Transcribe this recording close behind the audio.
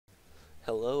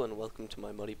Hello and welcome to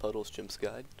my Muddy Puddles CHIMPS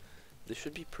guide. This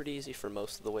should be pretty easy for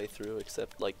most of the way through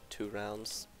except like 2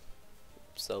 rounds.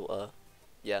 So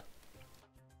yeah.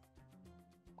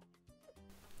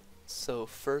 So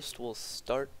first we'll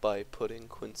start by putting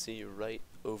Quincy right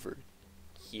over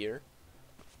here.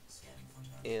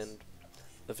 And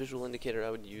a visual indicator I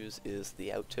would use is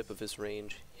the out tip of his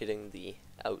range hitting the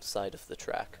outside of the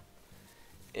track.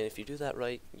 And if you do that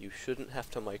right, you shouldn't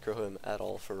have to micro him at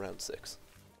all for round 6.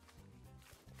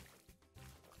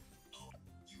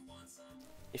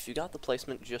 If you got the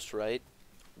placement just right,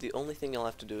 the only thing you'll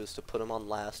have to do is to put him on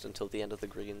last until the end of the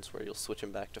greens where you'll switch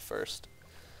him back to first.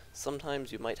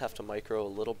 Sometimes you might have to micro a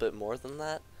little bit more than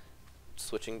that,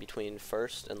 switching between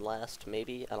first and last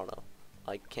maybe, I don't know.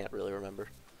 I can't really remember.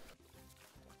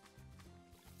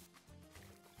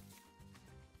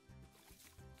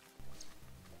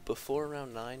 Before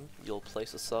round 9, you'll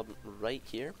place a sub right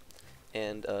here,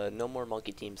 and no more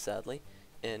monkey team sadly,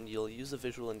 and you'll use a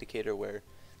visual indicator where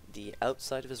the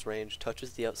outside of his range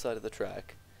touches the outside of the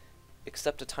track,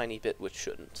 except a tiny bit which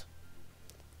shouldn't.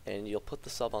 And you'll put the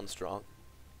sub on strong,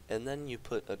 and then you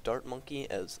put a dart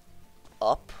monkey as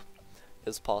up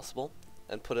as possible,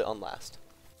 and put it on last.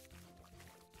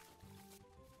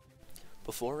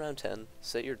 Before round 10,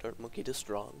 set your dart monkey to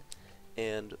strong,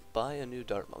 and buy a new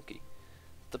dart monkey.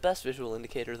 The best visual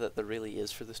indicator that there really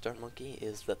is for this dart monkey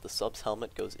is that the sub's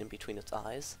helmet goes in between its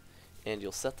eyes, and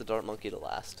you'll set the dart monkey to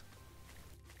last.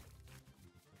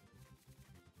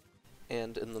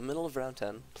 And in the middle of round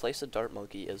 10, place a dart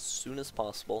monkey as soon as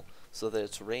possible so that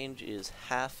its range is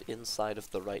half inside of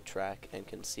the right track and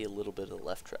can see a little bit of the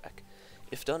left track.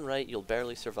 If done right, you'll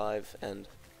barely survive, and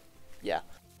yeah.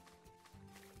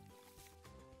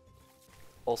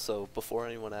 Also, before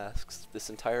anyone asks, this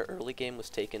entire early game was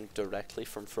taken directly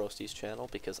from Frosty's channel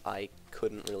because I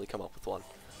couldn't really come up with one.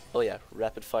 Oh yeah,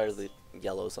 rapid fire the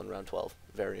yellows on round 12.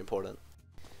 Very important.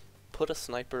 Put a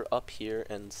sniper up here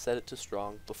and set it to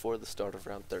strong before the start of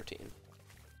round 13.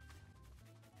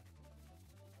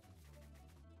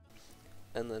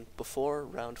 And then before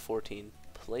round 14,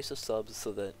 place a sub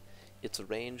so that its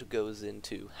range goes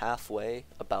into halfway,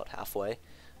 about halfway,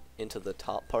 into the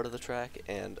top part of the track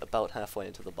and about halfway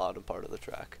into the bottom part of the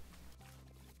track.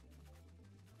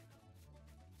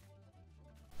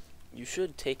 You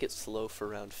should take it slow for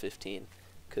round 15,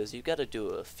 because you gotta do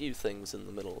a few things in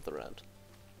the middle of the round.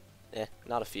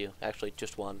 Not a few, actually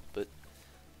just one, but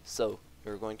so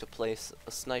you're going to place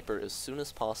a sniper as soon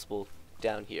as possible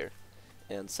down here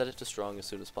and set it to strong as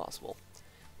soon as possible.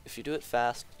 If you do it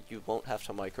fast, you won't have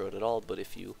to micro it at all, but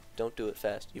if you don't do it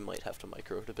fast, you might have to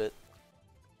micro it a bit.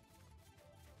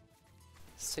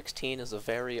 16 is a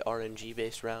very RNG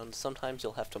based round. Sometimes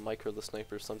you'll have to micro the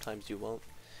sniper, sometimes you won't.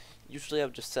 Usually I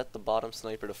would just set the bottom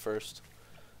sniper to first,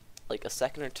 like a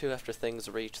second or two after things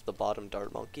reach the bottom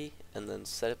dart monkey, and then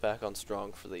set it back on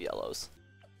strong for the yellows.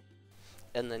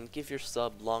 And then give your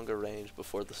sub longer range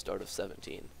before the start of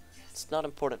 17. It's not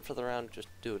important for the round, just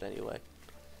do it anyway.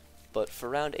 But for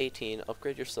round 18,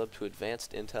 upgrade your sub to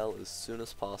advanced intel as soon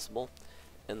as possible,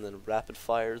 and then rapid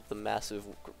fire the massive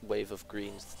wave of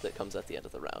greens that comes at the end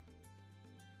of the round.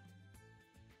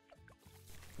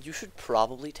 You should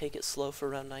probably take it slow for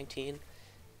round 19,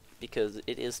 because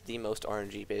it is the most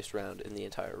RNG based round in the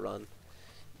entire run.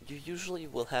 You usually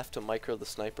will have to micro the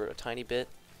sniper a tiny bit.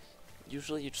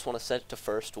 Usually you just want to set it to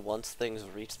first once things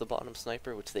reach the bottom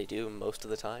sniper, which they do most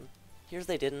of the time. Here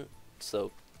they didn't,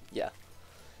 so yeah.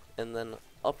 And then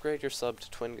upgrade your sub to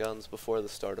twin guns before the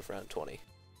start of round 20.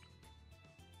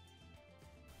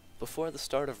 Before the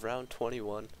start of round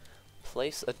 21,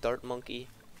 place a dart monkey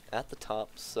at the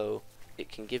top so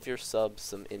it can give your sub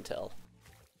some intel.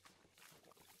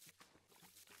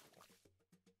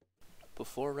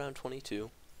 Before round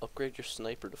 22, upgrade your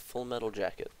sniper to full metal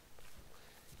jacket.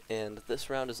 And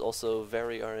this round is also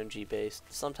very RNG based.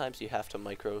 Sometimes you have to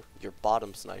micro your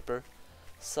bottom sniper,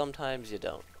 sometimes you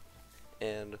don't.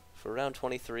 And for round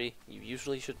 23, you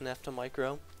usually shouldn't have to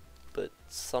micro, but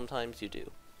sometimes you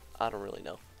do. I don't really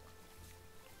know.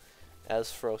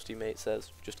 As Frosty Mate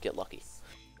says, just get lucky.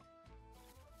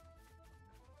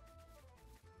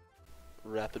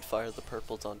 Rapid fire the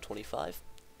purples on 25,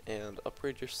 and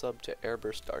upgrade your sub to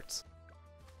airburst darts.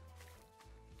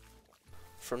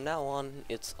 From now on,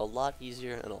 it's a lot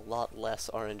easier and a lot less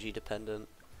RNG dependent.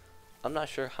 I'm not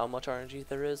sure how much RNG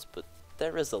there is, but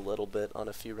there is a little bit on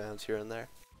a few rounds here and there.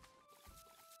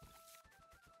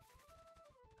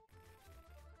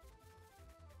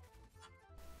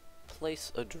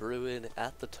 Place a druid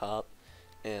at the top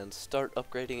and start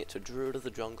upgrading it to Druid of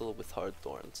the Jungle with hard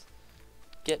thorns.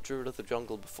 Get Druid of the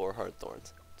Jungle before hard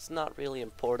thorns. It's not really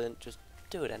important, just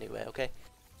do it anyway, okay?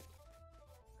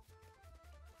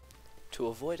 To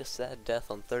avoid a sad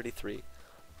death on 33,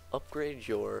 upgrade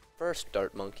your first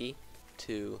Dart Monkey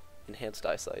to Enhanced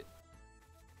Eyesight.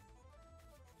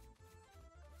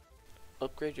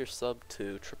 Upgrade your sub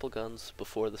to triple guns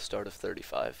before the start of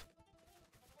 35.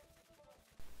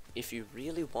 If you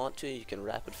really want to, you can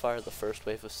rapid fire the first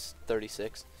wave of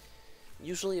 36.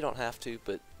 Usually you don't have to,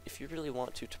 but if you really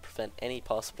want to prevent any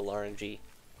possible RNG,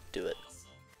 do it.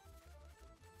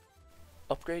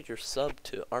 Upgrade your sub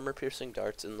to armor piercing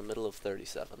darts in the middle of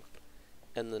 37,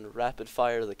 and then rapid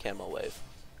fire the camo wave.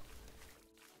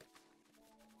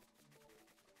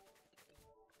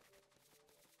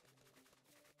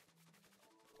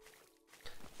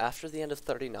 After the end of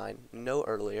 39, no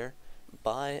earlier,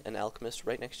 buy an alchemist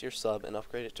right next to your sub and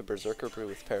upgrade it to Berserker Brew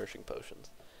with perishing potions.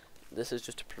 This is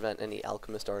just to prevent any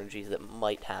alchemist RNG that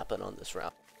might happen on this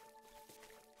round.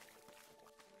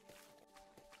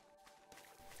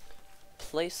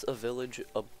 Place a village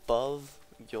above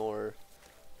your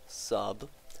sub,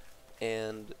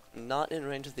 and not in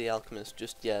range of the alchemist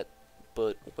just yet,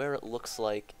 but where it looks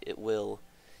like it will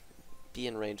be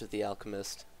in range of the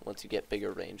alchemist once you get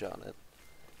bigger range on it.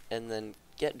 And then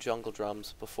get jungle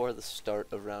drums before the start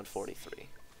of round 43.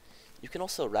 You can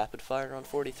also rapid fire on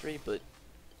 43, but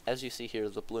as you see here,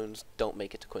 the Bloons don't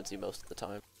make it to Quincy most of the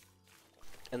time.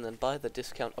 And then buy the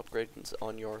discount upgrades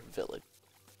on your village.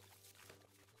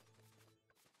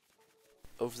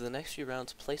 Over the next few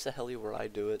rounds, place a heli where I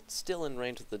do it, still in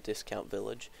range of the discount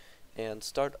village, and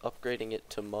start upgrading it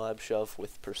to Moab Shove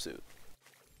with Pursuit.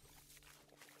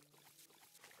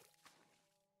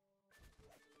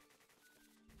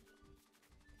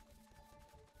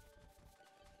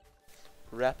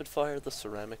 Rapid fire the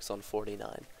ceramics on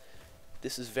 49.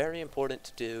 This is very important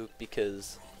to do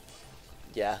because,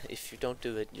 yeah, if you don't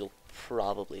do it, you'll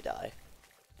probably die.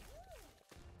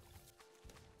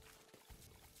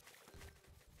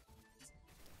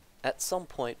 At some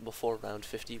point before round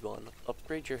 51,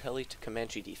 upgrade your heli to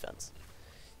Comanche defense.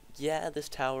 Yeah, this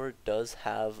tower does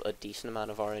have a decent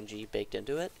amount of RNG baked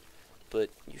into it,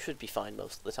 but you should be fine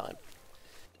most of the time.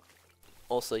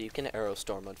 Also, you can arrow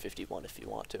storm on 51 if you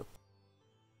want to.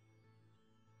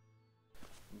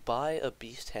 Buy a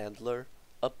beast handler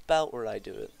about where I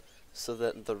do it, so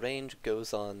that the range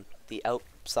goes on the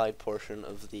outside portion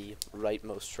of the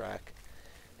rightmost track,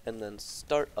 and then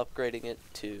start upgrading it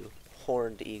to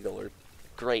Horned Eagle, or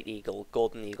Great Eagle,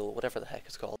 Golden Eagle, whatever the heck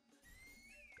it's called.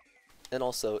 And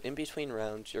also, in between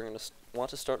rounds, you're going to want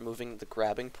to start moving the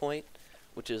grabbing point,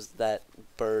 which is that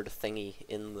bird thingy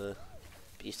in the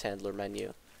Beast Handler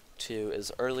menu, to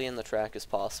as early in the track as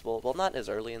possible. Well, not as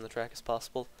early in the track as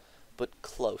possible, but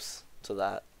close to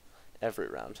that every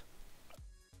round.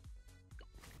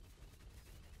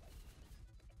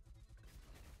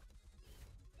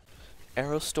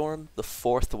 Aerostorm, the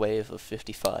fourth wave of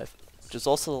 55, which is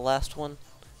also the last one,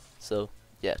 so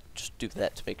yeah, just do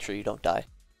that to make sure you don't die.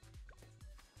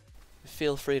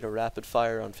 Feel free to rapid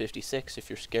fire on 56 if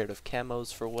you're scared of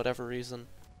camos for whatever reason.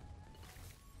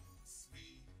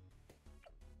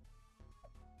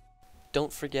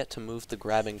 Don't forget to move the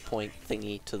grabbing point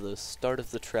thingy to the start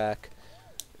of the track,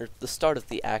 or the start of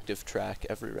the active track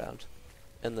every round.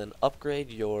 And then upgrade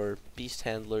your Beast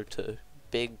Handler to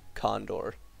Big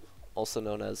Condor, also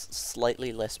known as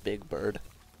Slightly Less Big Bird.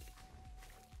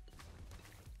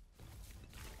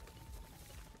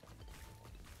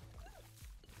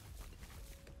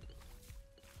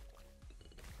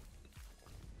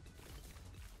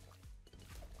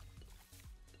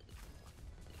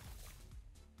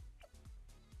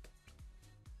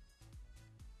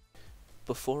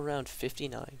 Before round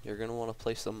 59, you're going to want to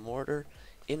place a mortar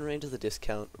in range of the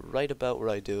discount, right about where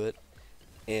I do it,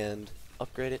 and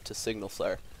upgrade it to Signal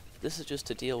Flare. This is just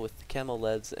to deal with the camo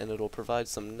leads, and it'll provide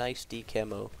some nice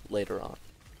decamo later on.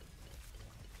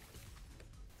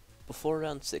 Before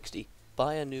round 60,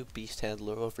 buy a new Beast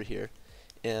Handler over here,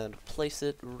 and place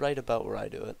it right about where I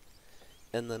do it,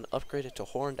 and then upgrade it to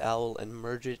Horned Owl and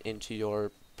merge it into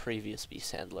your previous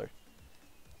Beast Handler.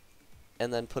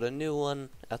 And then put a new one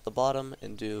at the bottom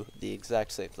and do the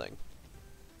exact same thing.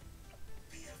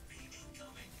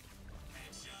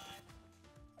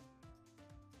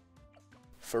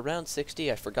 For round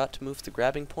 60, I forgot to move the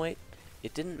grabbing point.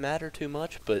 It didn't matter too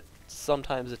much, but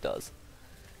sometimes it does.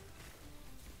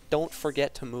 Don't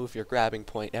forget to move your grabbing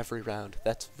point every round.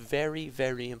 That's very,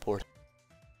 very important.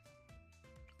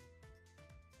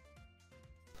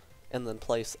 And then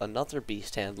place another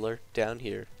Beast Handler down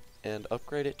here and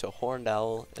upgrade it to Horned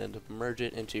Owl and merge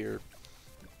it into your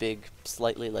big,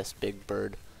 slightly less big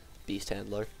bird Beast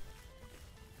Handler.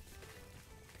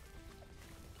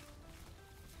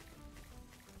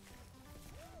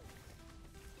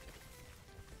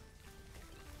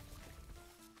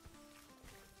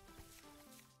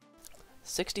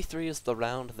 63 is the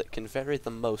round that can vary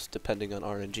the most depending on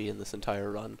RNG in this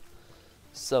entire run.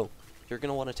 So, you're going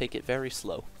to want to take it very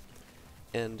slow.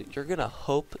 And you're going to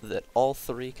hope that all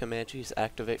 3 Comanches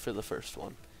activate for the first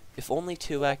one. If only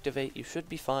 2 activate, you should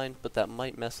be fine, but that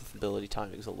might mess with ability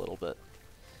timings a little bit.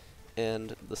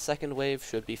 And the second wave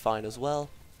should be fine as well.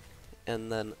 And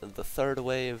then the third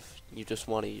wave, you just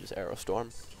want to use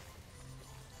Aerostorm.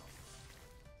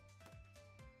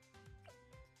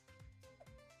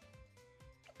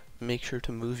 Make sure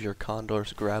to move your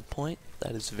Condor's grab point.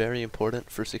 That is very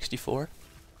important for 64.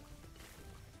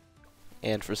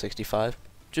 And for 65.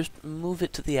 Just move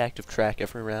it to the active track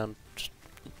every round.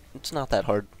 It's not that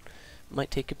hard. Might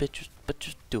take a bit, but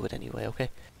just do it anyway, okay?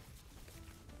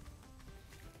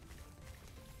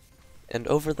 And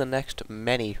over the next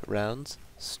many rounds,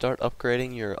 start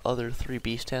upgrading your other 3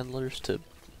 beast handlers to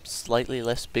slightly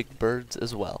less big birds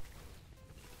as well.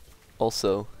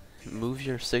 Also, move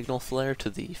your signal flare to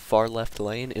the far left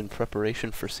lane in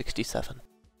preparation for 67.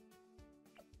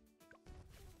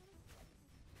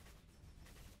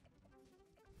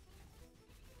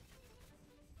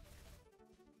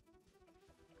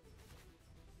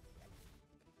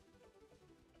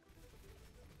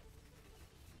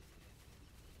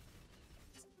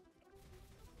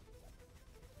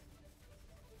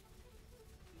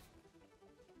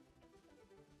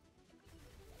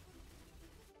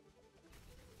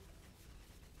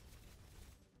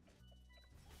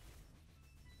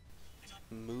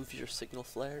 Move your signal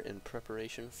flare in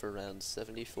preparation for round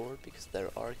 74 because there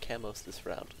are camos this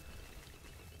round.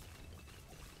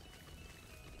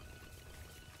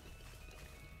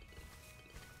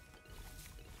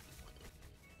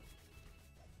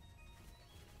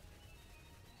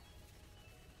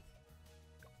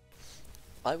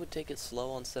 I would take it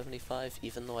slow on 75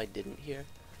 even though I didn't here.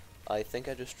 I think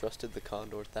I just trusted the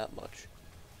Condor that much.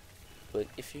 But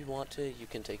if you want to, you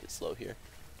can take it slow here.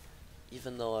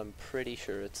 Even though I'm pretty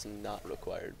sure it's not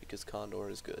required because Condor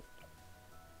is good.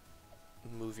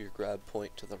 Move your grab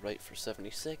point to the right for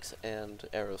 76 and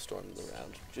Aerostorm the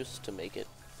round, just to make it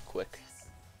quick.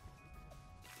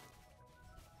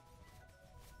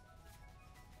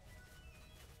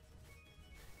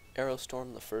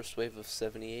 Aerostorm the first wave of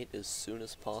 78 as soon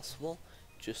as possible,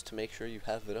 just to make sure you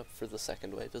have it up for the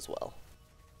second wave as well.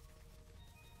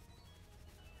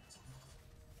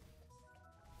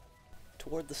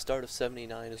 Toward the start of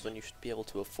 79 is when you should be able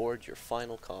to afford your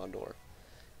final Condor.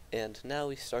 And now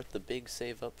we start the big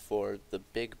save up for the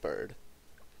big bird.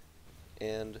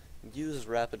 And use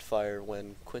rapid fire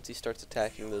when Quincy starts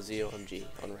attacking the ZOMG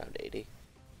on round 80.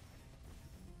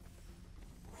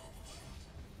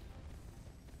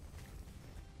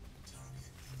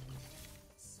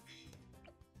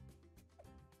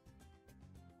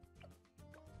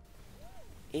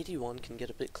 '81 can get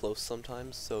a bit close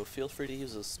sometimes, so feel free to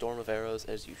use a storm of arrows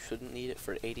as you shouldn't need it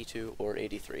for 82 or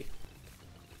 83.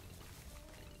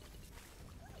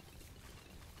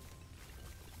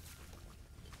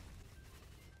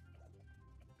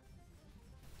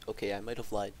 Okay, I might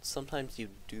have lied. Sometimes you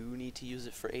do need to use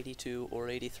it for 82 or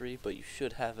 83, but you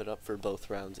should have it up for both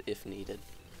rounds if needed.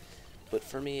 But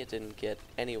for me, it didn't get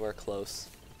anywhere close,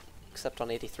 except on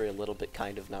 83 a little bit,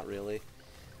 kind of, not really.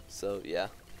 So, yeah.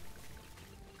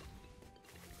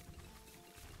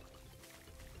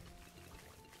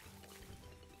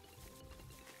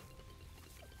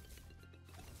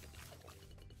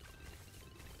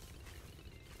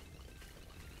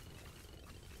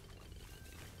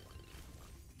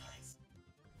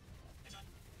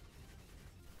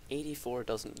 '84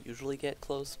 doesn't usually get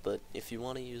close, but if you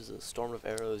want to use a storm of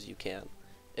arrows, you can,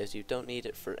 as you don't need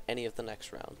it for any of the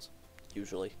next rounds,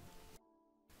 usually.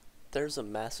 There's a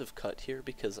massive cut here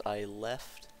because I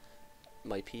left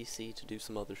my PC to do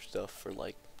some other stuff for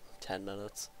like 10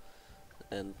 minutes,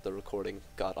 and the recording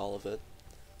got all of it.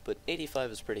 But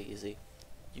 85 is pretty easy.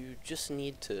 You just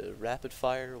need to rapid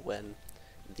fire when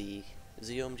the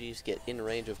ZOMGs get in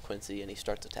range of Quincy and he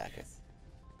starts attacking.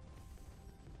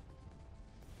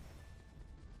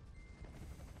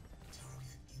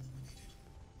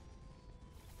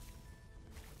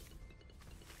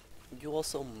 You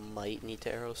also might need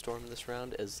to Aerostorm this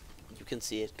round, as you can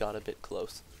see it got a bit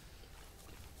close.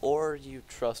 Or you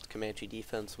trust Comanche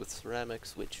defense with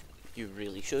ceramics, which you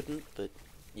really shouldn't, but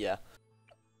yeah.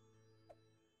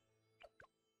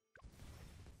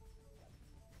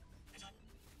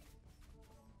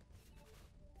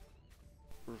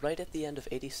 Right at the end of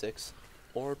 86,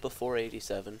 or before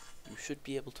 87, you should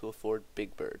be able to afford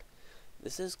Big Bird.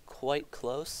 This is quite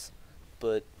close,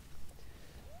 but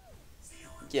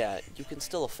yeah, you can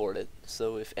still afford it,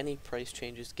 so if any price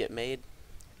changes get made,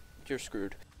 you're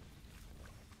screwed.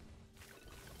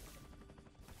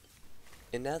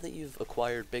 And now that you've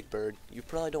acquired Big Bird, you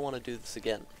probably don't want to do this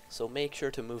again, so make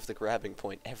sure to move the grabbing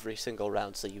point every single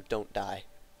round so you don't die.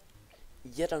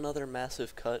 Yet another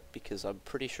massive cut, because I'm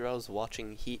pretty sure I was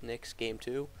watching Heat Knicks game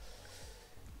 2.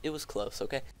 It was close,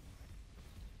 okay?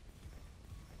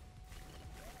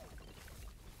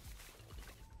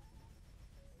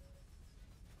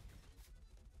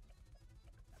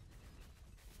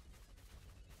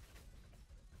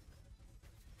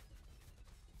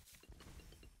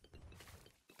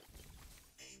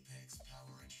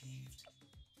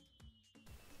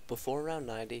 Before round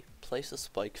 90, place a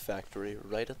spike factory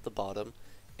right at the bottom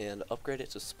and upgrade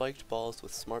it to spiked balls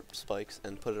with smart spikes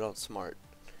and put it on smart.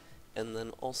 And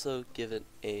then also give it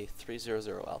a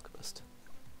 300 alchemist.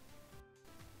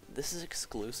 This is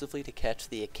exclusively to catch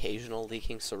the occasional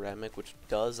leaking ceramic, which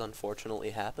does unfortunately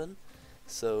happen.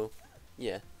 So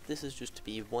yeah, this is just to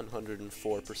be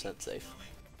 104% safe.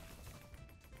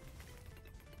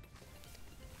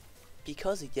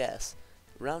 Because yes,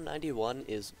 round 91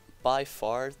 is by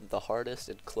far the hardest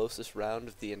and closest round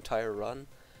of the entire run.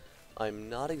 I'm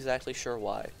not exactly sure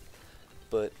why,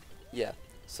 but yeah,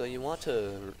 so you want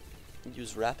to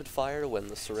use rapid fire when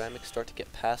the ceramics start to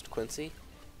get past Quincy,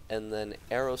 and then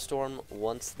arrow storm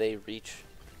once they reach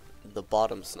the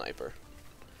bottom sniper,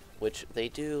 which they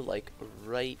do like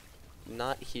right,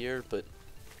 not here, but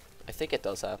I think it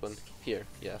does happen here.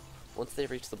 Yeah, once they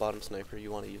reach the bottom sniper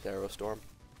you want to use arrow storm.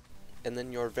 And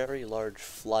then your very large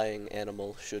flying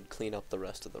animal should clean up the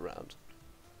rest of the round.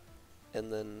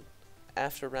 And then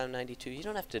after round 92, you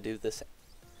don't have to do this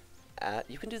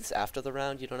you can do this after the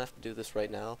round, you don't have to do this right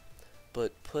now,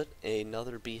 but put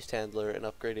another beast handler and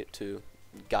upgrade it to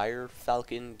Gear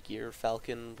Falcon,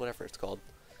 whatever it's called,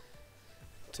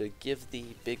 to give the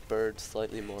Big Bird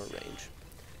slightly more range.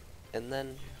 And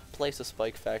then place a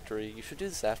spike factory. You should do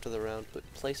this after the round,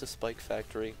 but place a spike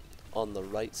factory on the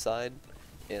right side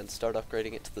and start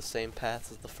upgrading it to the same path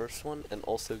as the first one, and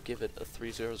also give it a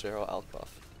 300 alch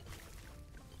buff.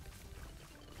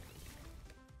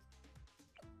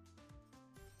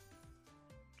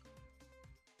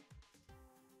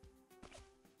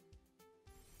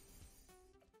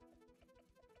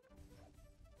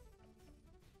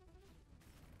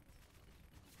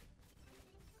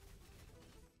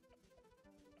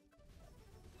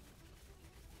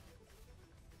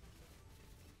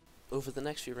 Over the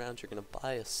next few rounds, you're going to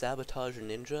buy a Sabotage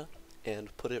Ninja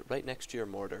and put it right next to your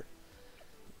mortar.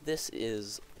 This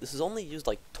is only used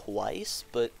like twice,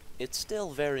 but it's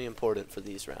still very important for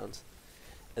these rounds.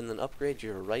 And then upgrade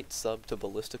your right sub to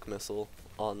Ballistic Missile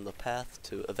on the path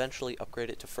to eventually upgrade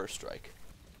it to First Strike.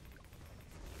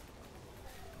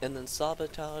 And then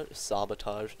sabotage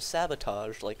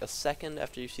like a second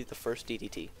after you see the first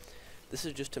DDT. This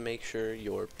is just to make sure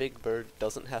your Big Bird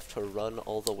doesn't have to run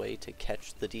all the way to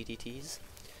catch the DDTs.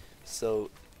 So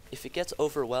if it gets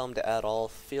overwhelmed at all,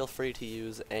 feel free to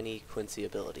use any Quincy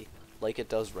ability, like it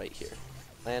does right here.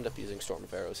 I end up using Storm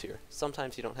of Arrows here.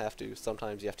 Sometimes you don't have to,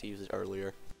 sometimes you have to use it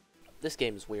earlier. This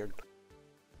game is weird.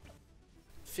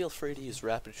 Feel free to use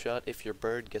Rapid Shot if your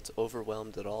bird gets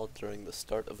overwhelmed at all during the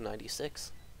start of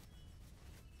 96.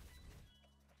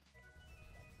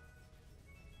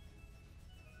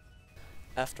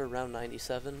 After round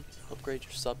 97, upgrade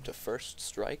your sub to First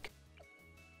Strike.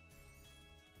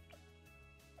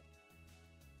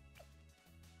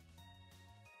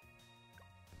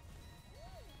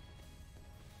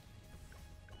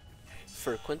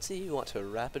 For Quincy, you want to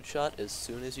Rapid Shot as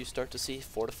soon as you start to see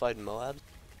Fortified Moabs.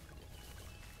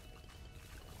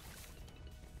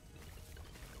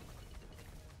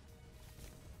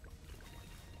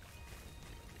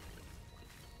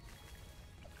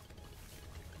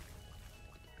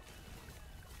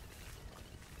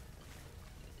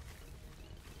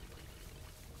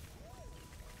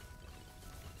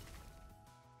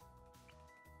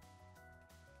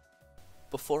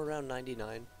 Before round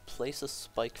 99, place a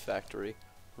Spike Factory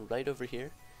right over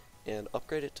here and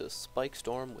upgrade it to Spike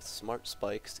Storm with Smart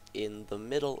Spikes in the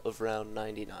middle of round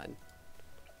 99.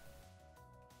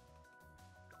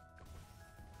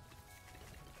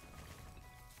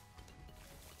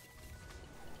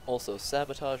 Also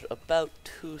Sabotage about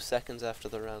 2 seconds after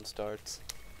the round starts.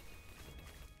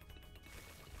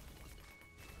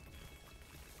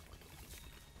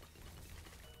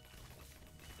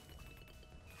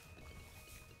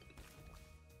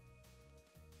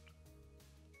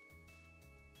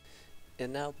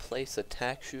 And now place a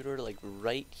Tack Shooter like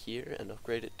right here and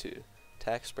upgrade it to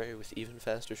Tack Spray with even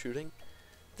faster shooting.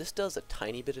 This does a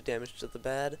tiny bit of damage to the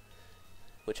bad,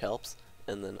 which helps,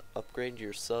 and then upgrade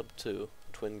your sub to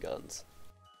Twin Guns.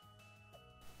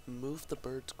 Move the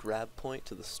bird's grab point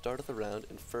to the start of the round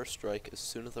and First Strike as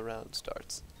soon as the round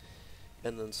starts.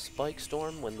 and then Spike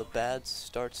Storm when the bad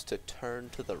starts to turn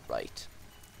to the right.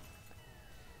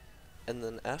 And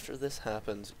then after this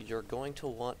happens, you're going to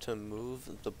want to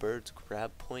move the bird's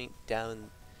grab point down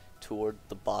toward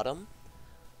the bottom,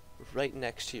 right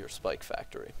next to your spike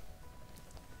factory.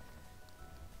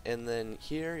 And then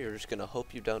here, you're just going to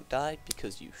hope you don't die,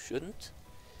 because you shouldn't.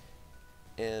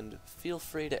 And feel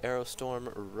free to arrow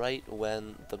storm right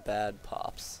when the bad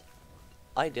pops.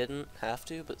 I didn't have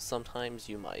to, but sometimes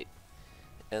you might.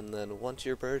 And then once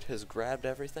your bird has grabbed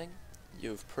everything,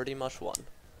 you've pretty much won.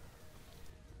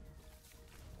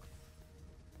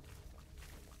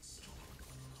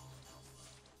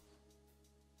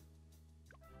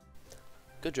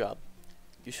 Good job.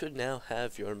 You should now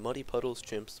have your Muddy Puddles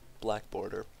Chimps black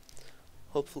border.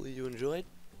 Hopefully you enjoyed,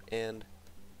 and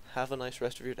have a nice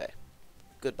rest of your day.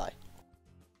 Goodbye.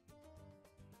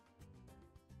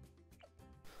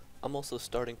 I'm also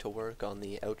starting to work on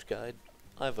the ouch guide.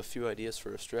 I have a few ideas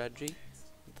for a strategy,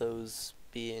 those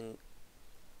being...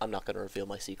 I'm not going to reveal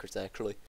my secrets actually.